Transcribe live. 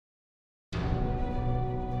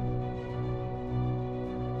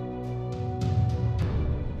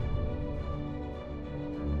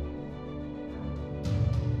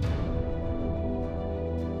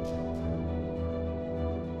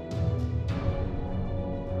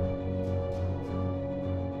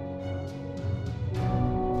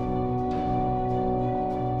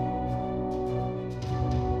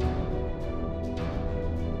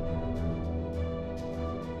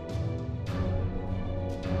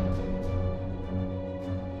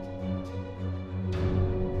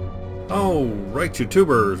Alright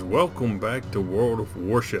YouTubers, welcome back to World of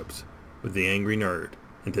Warships with the Angry Nerd.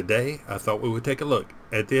 And today I thought we would take a look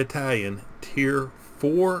at the Italian Tier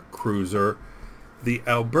 4 cruiser, the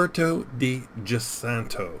Alberto di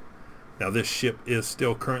Giussano. Now this ship is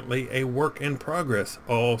still currently a work in progress.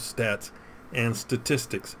 All stats and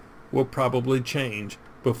statistics will probably change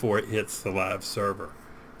before it hits the live server.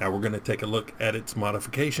 Now we're going to take a look at its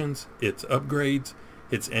modifications, its upgrades,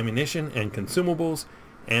 its ammunition and consumables,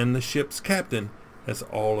 and the ship's captain, as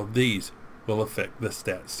all of these will affect the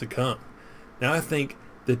stats to come. Now I think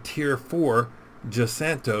the Tier 4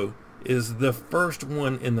 Giussano is the first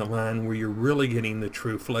one in the line where you're really getting the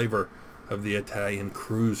true flavor of the Italian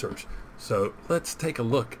cruisers. So let's take a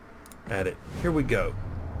look at it. Here we go.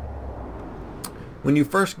 When you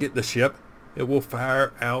first get the ship, it will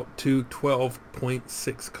fire out to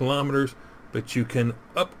 12.6 kilometers, but you can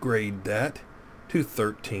upgrade that to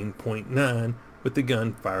 13.9 with the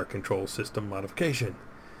gun fire control system modification.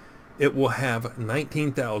 It will have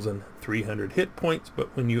 19,300 hit points, but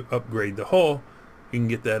when you upgrade the hull, you can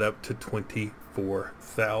get that up to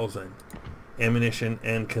 24,000. Ammunition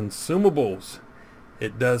and consumables.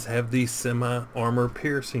 It does have the semi-armor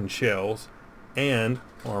piercing shells and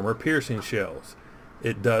armor piercing shells.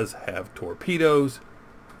 It does have torpedoes,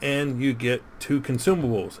 and you get 2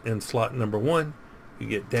 consumables. In slot number 1, you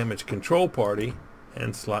get damage control party,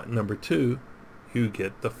 and slot number 2, you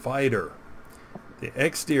get the fighter. The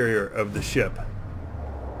exterior of the ship,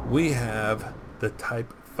 we have the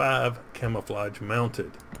Type 5 camouflage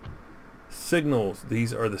mounted. Signals,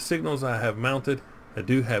 these are the signals I have mounted. I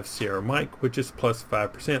do have Sierra Mike, which is plus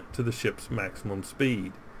 5% to the ship's maximum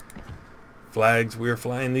speed. Flags, we are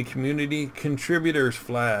flying the community contributors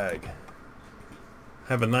flag. I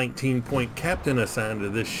have a 19-point captain assigned to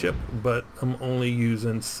this ship, but I'm only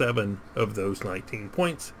using 7 of those 19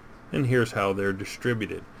 points. And here's how they're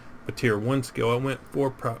distributed. A Tier 1 skill, I went for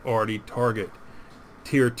priority target.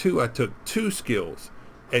 Tier 2, I took 2 skills.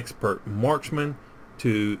 Expert marksman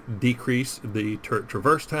to decrease the turret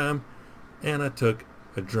traverse time, and I took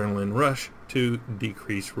adrenaline rush to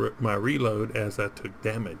decrease my reload as I took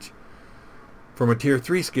damage. From a Tier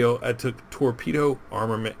 3 skill, I took torpedo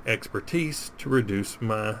armament expertise to reduce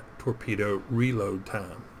my torpedo reload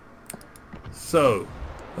time. So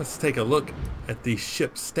let's take a look at the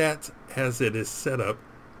ship stats as it is set up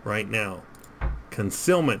right now.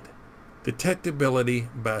 Concealment, detectability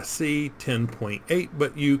by sea 10.8,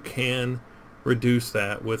 but you can reduce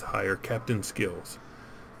that with higher captain skills.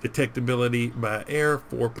 Detectability by air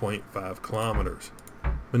 4.5 kilometers.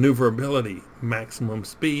 Maneuverability, maximum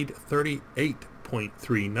speed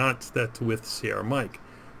 38.3 knots, that's with Sierra Mike.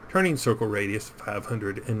 Turning circle radius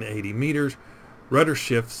 580 meters. Rudder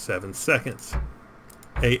shift 7 seconds.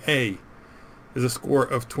 AA is a score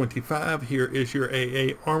of 25. Here is your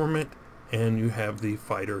AA armament, and you have the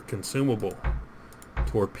fighter consumable.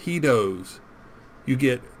 Torpedoes, you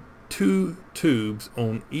get 2 tubes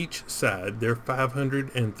on each side. They're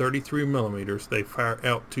 533 millimeters. They fire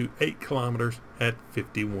out to 8 kilometers at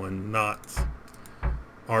 51 knots.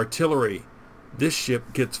 Artillery, this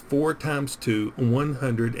ship gets 4 times 2,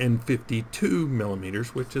 152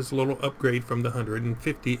 millimeters, which is a little upgrade from the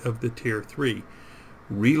 150 of the Tier 3.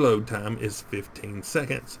 Reload time is 15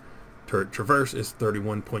 seconds. Turret traverse is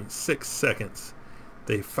 31.6 seconds.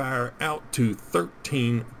 They fire out to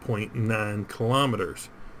 13.9 kilometers.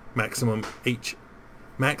 Maximum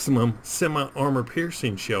semi-armor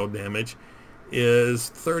piercing shell damage is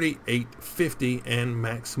 3850, and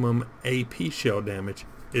maximum AP shell damage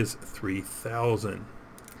is 3000.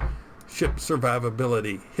 Ship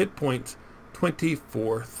survivability, hit points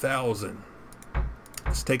 24,000.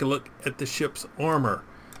 Let's take a look at the ship's armor.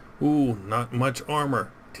 Ooh, not much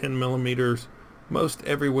armor. 10 millimeters most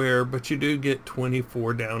everywhere, but you do get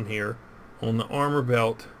 24 down here on the armor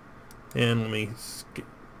belt, and let me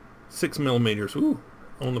 6 millimeters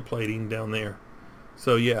on the plating down there.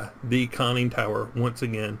 So yeah, the conning tower once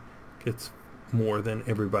again gets more than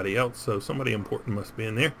everybody else, so somebody important must be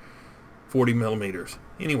in there. 40 millimeters.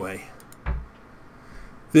 Anyway,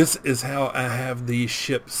 this is how I have the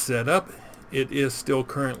ship set up. It is still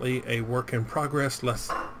currently a work in progress.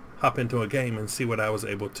 Let's hop into a game and see what I was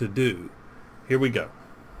able to do. Here we go.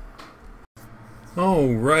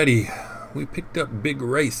 Alrighty, we picked up Big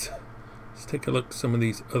Race. Let's take a look at some of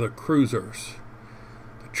these other cruisers.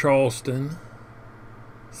 The Charleston,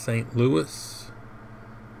 St. Louis,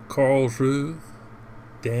 Karlsruhe,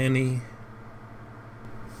 Danny,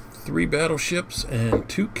 3 battleships and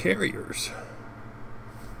 2 carriers.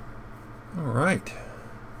 Alright.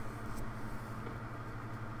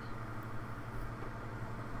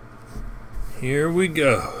 Here we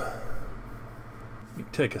go. Let me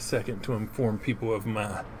take a second to inform people of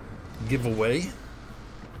my giveaway.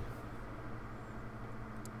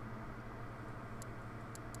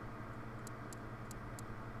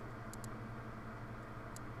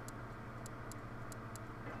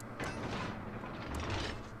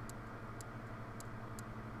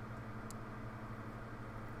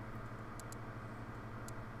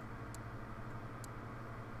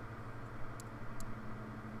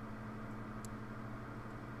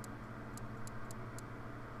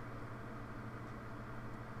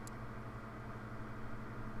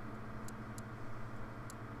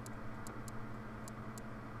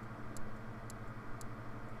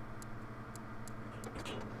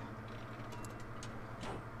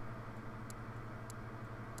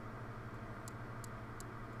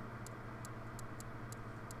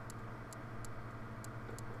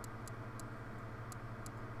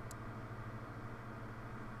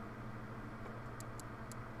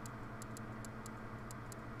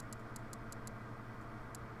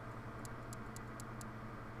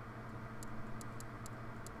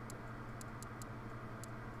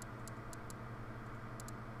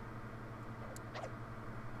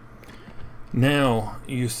 Now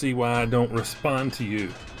you see why I don't respond to you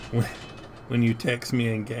when you text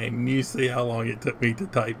me in game. You see how long it took me to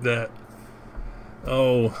type that.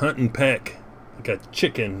 Oh, hunt and peck like a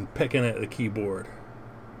chicken pecking at the keyboard.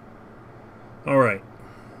 All right.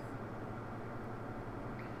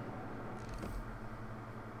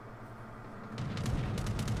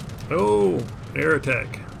 Oh, air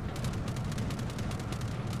attack.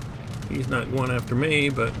 He's not going after me,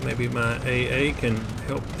 but maybe my AA can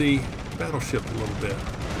help the battleship a little bit.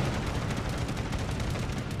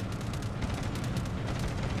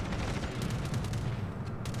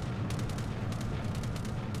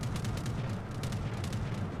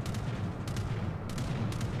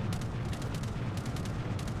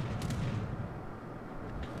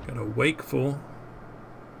 Got a wakeful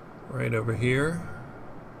right over here.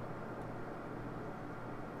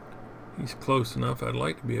 He's close enough. I'd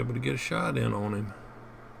like to be able to get a shot in on him.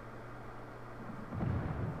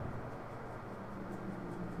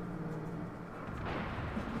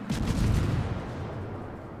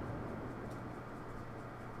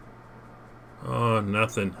 Oh,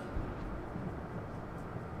 nothing.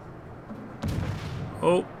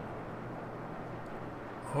 Oh.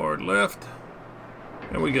 Hard left.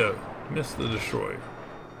 There we go. Missed the destroyer.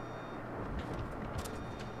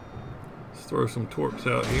 Let's throw some torps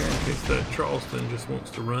out here in case that Charleston just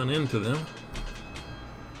wants to run into them.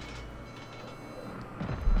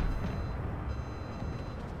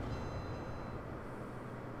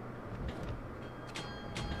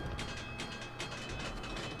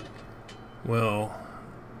 Well,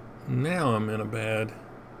 now I'm in a bad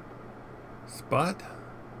spot.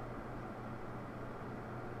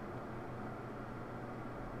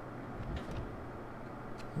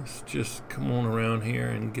 Let's just come on around here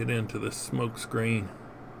and get into the smoke screen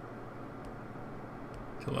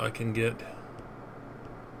till I can get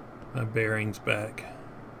my bearings back.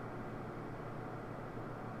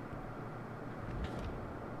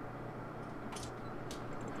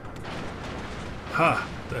 Ha!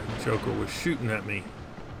 That joker was shooting at me.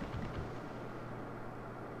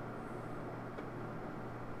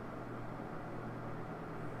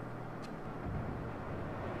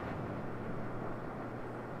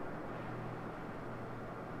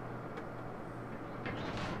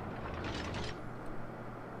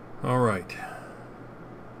 All right.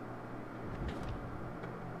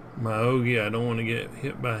 My Ogie, I don't want to get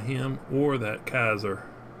hit by him or that Kaiser.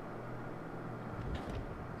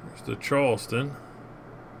 There's the Charleston.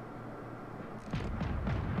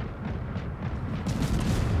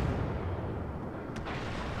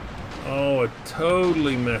 Oh, I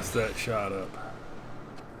totally messed that shot up.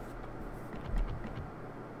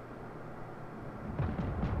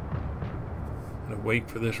 Gotta wait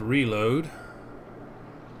for this reload.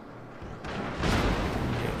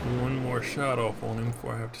 Get one more shot off on him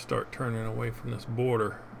before I have to start turning away from this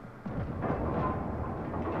border.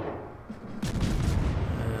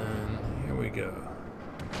 And here we go.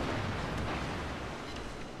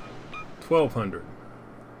 1200.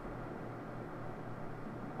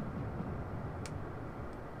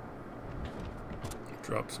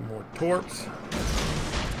 Drop some more torps.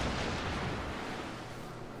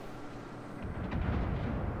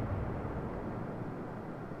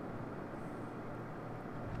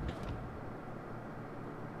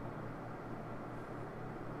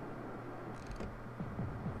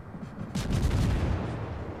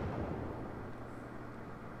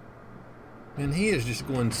 And he is just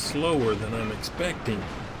going slower than I'm expecting.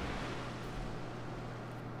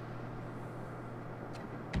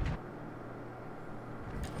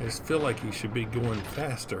 I just feel like he should be going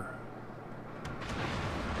faster.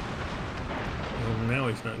 Well, now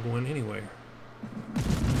he's not going anywhere.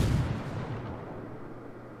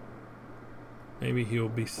 Maybe he'll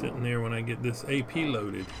be sitting there when I get this AP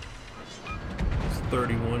loaded. It's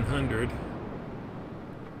 3,100.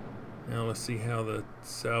 Now let's see how the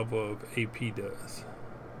salvo of AP does.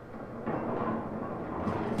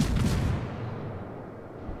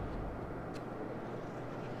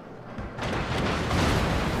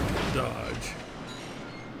 Dodge.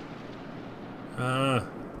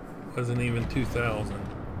 Wasn't even 2,000.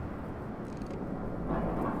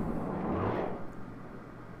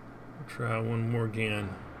 Try one more again.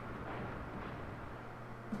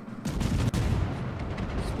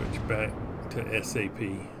 Switch back to SAP.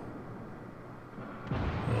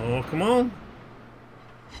 Oh, come on.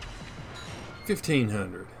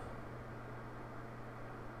 1,500.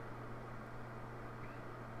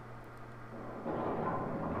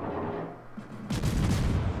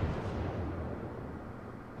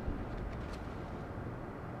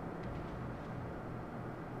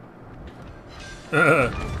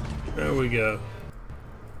 There we go.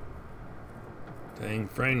 Dang,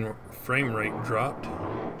 frame rate dropped.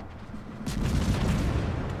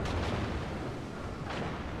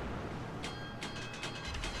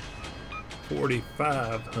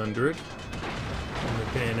 $4,500 on the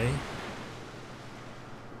penny.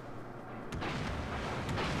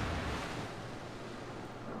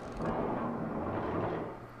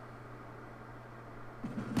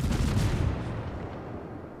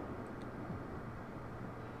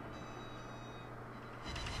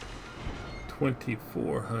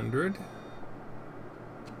 $2,400.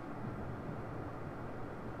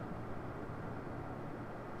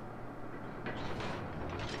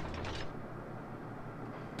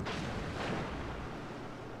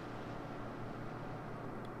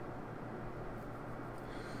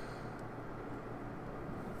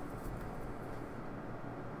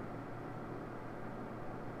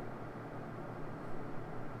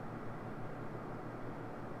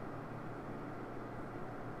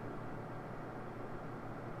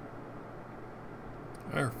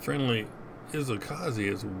 Our friendly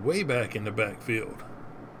Izakazi is way back in the backfield.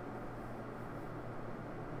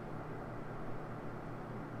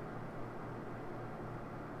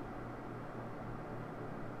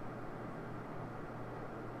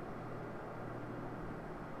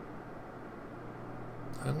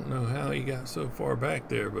 I don't know how he got so far back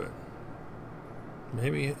there, but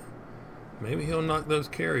maybe he'll knock those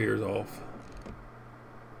carriers off.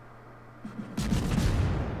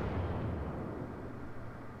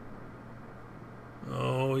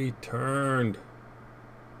 Oh, he turned.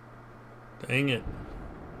 Dang it.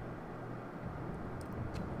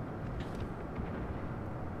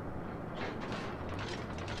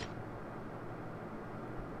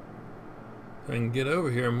 If I can get over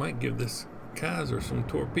here, I might give this Kaiser some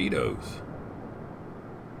torpedoes.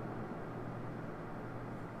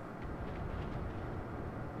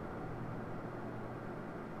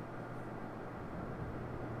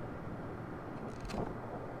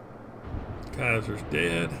 Kaiser's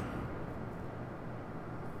dead.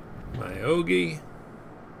 Myogi.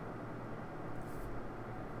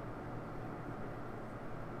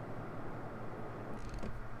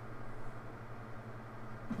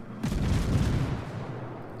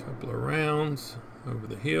 Couple of rounds over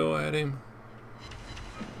the hill at him.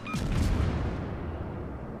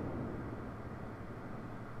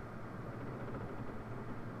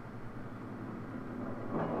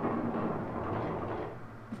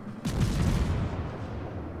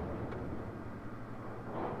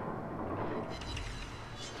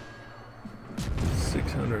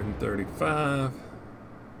 $635.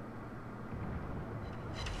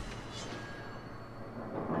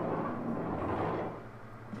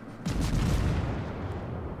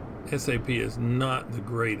 SAP is not the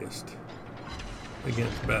greatest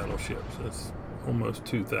against battleships. It's almost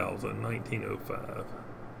 2,000, 1905.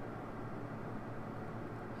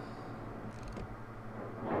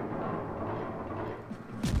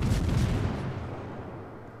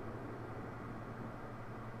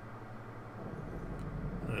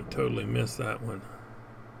 Totally missed that one.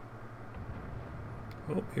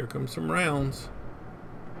 Oh, here comes some rounds.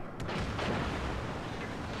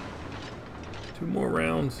 2 more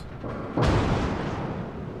rounds.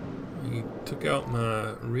 He took out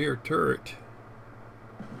my rear turret.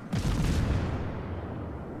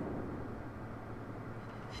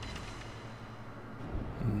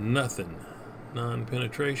 Nothing.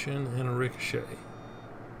 Non-penetration and a ricochet.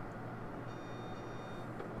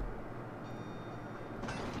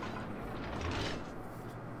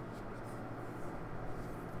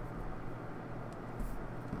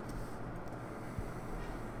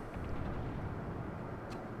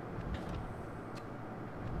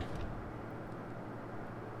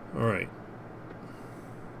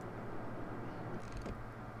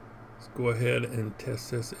 go ahead and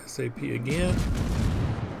test this SAP again.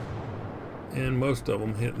 And most of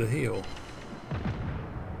them hit the hill.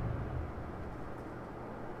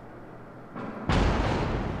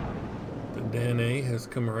 The Danae has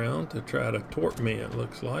come around to try to torp me, it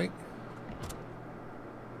looks like.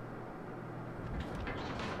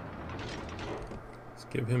 Let's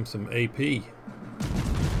give him some AP.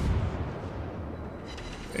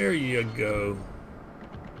 There you go.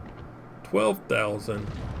 12,000.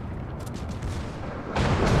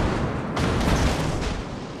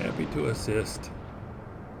 Happy to assist.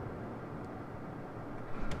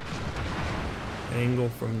 Angle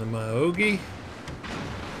from the Myogi.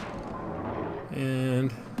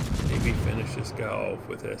 And maybe finish this guy off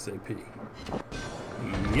with SAP.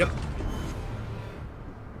 Yep.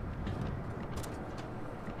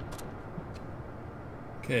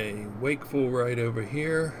 Okay, Wakeful right over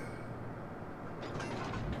here.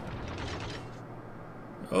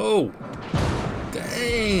 Oh,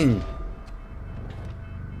 dang.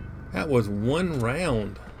 That was one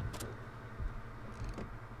round.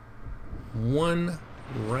 One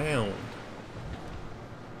round.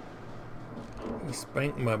 He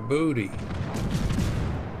spanked my booty.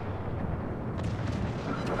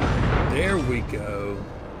 There we go.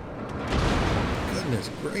 Goodness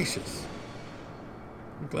gracious.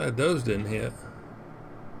 I'm glad those didn't hit.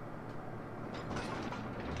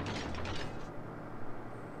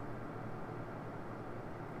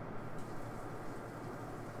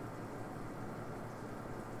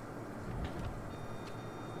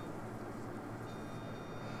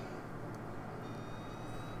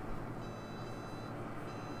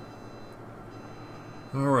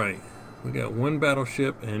 Alright, we got one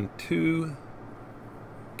battleship and 2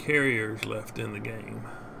 carriers left in the game.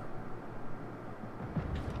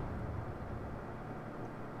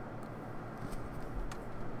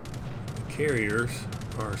 The carriers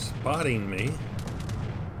are spotting me.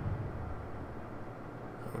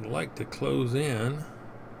 I would like to close in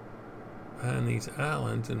behind these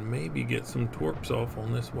islands and maybe get some torps off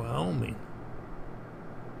on this Wyoming.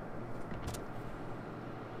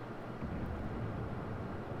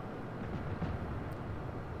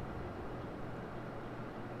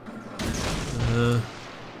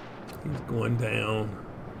 He's going down.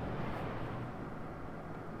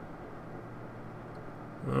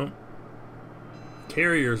 Well,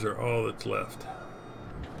 carriers are all that's left.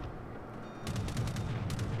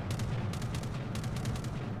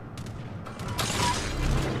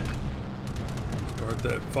 Start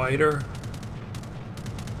that fighter.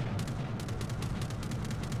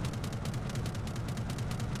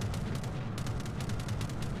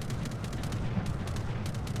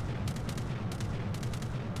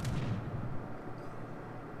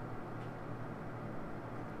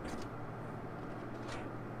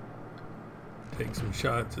 Take some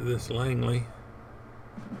shots of this Langley.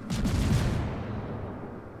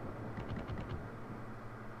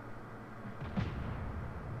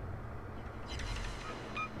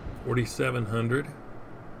 $4,700.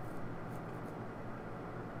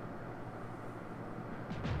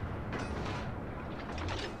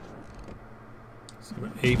 Some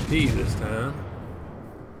AP this time.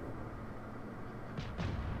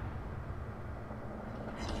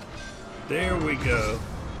 There we go.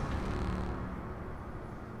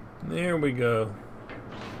 There we go.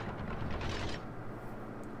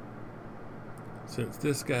 Since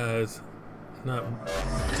this guy's not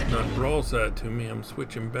broadside to me, I'm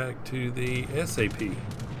switching back to the SAP.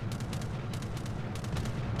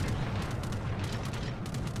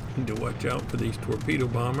 Need to watch out for these torpedo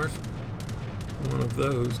bombers. One of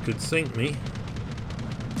those could sink me.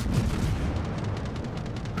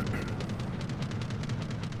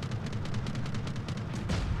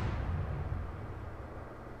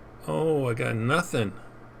 Oh, I got nothing.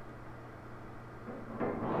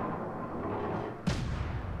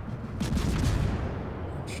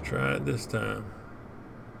 Let's try it this time.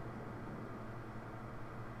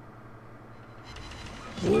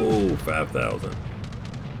 Whoa, 5,000.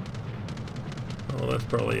 Oh, that's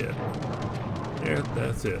probably it. There,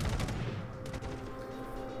 that's it.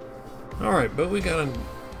 Alright, but we got a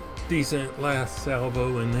decent last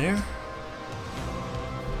salvo in there.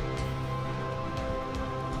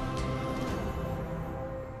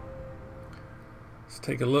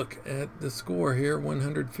 Take a look at the score here.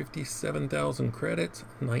 157,000 credits,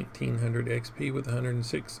 1,900 XP with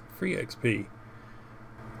 106 free XP.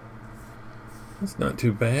 That's not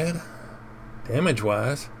too bad. Damage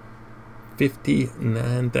wise,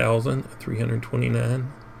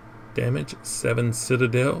 59,329 damage, 7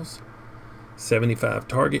 citadels, 75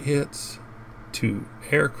 target hits, 2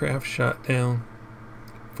 aircraft shot down,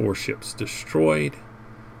 4 ships destroyed,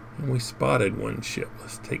 And we spotted one ship.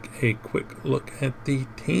 Let's take a quick look at the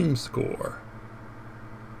team score.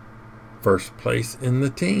 First place in the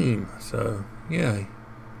team. So, yeah.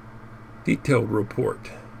 Detailed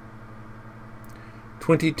report.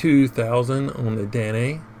 22,000 on the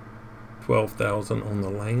Danae. 12,000 on the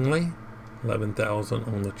Langley. 11,000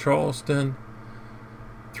 on the Charleston.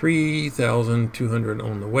 3,200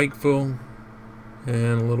 on the Wakeful.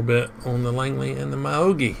 And a little bit on the Langley and the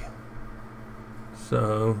Maogi.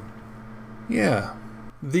 So, yeah.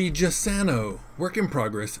 The Giussano, work in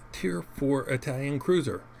progress, Tier 4 Italian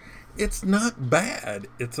cruiser. It's not bad.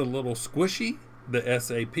 It's a little squishy. The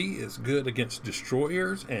SAP is good against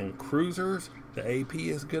destroyers and cruisers. The AP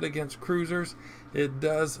is good against cruisers. It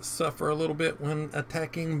does suffer a little bit when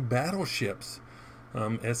attacking battleships.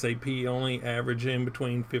 SAP only averaging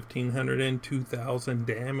between 1,500 and 2,000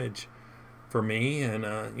 damage for me, and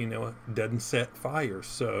you know, it doesn't set fires.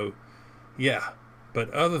 So, yeah. But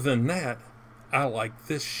other than that, I like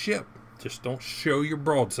this ship. Just don't show your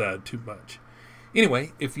broadside too much.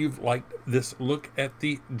 Anyway, if you've liked this look at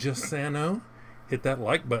the Giussano, hit that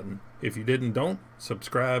like button. If you didn't, don't.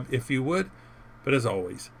 Subscribe if you would. But as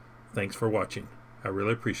always, thanks for watching. I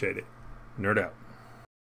really appreciate it. Nerd out.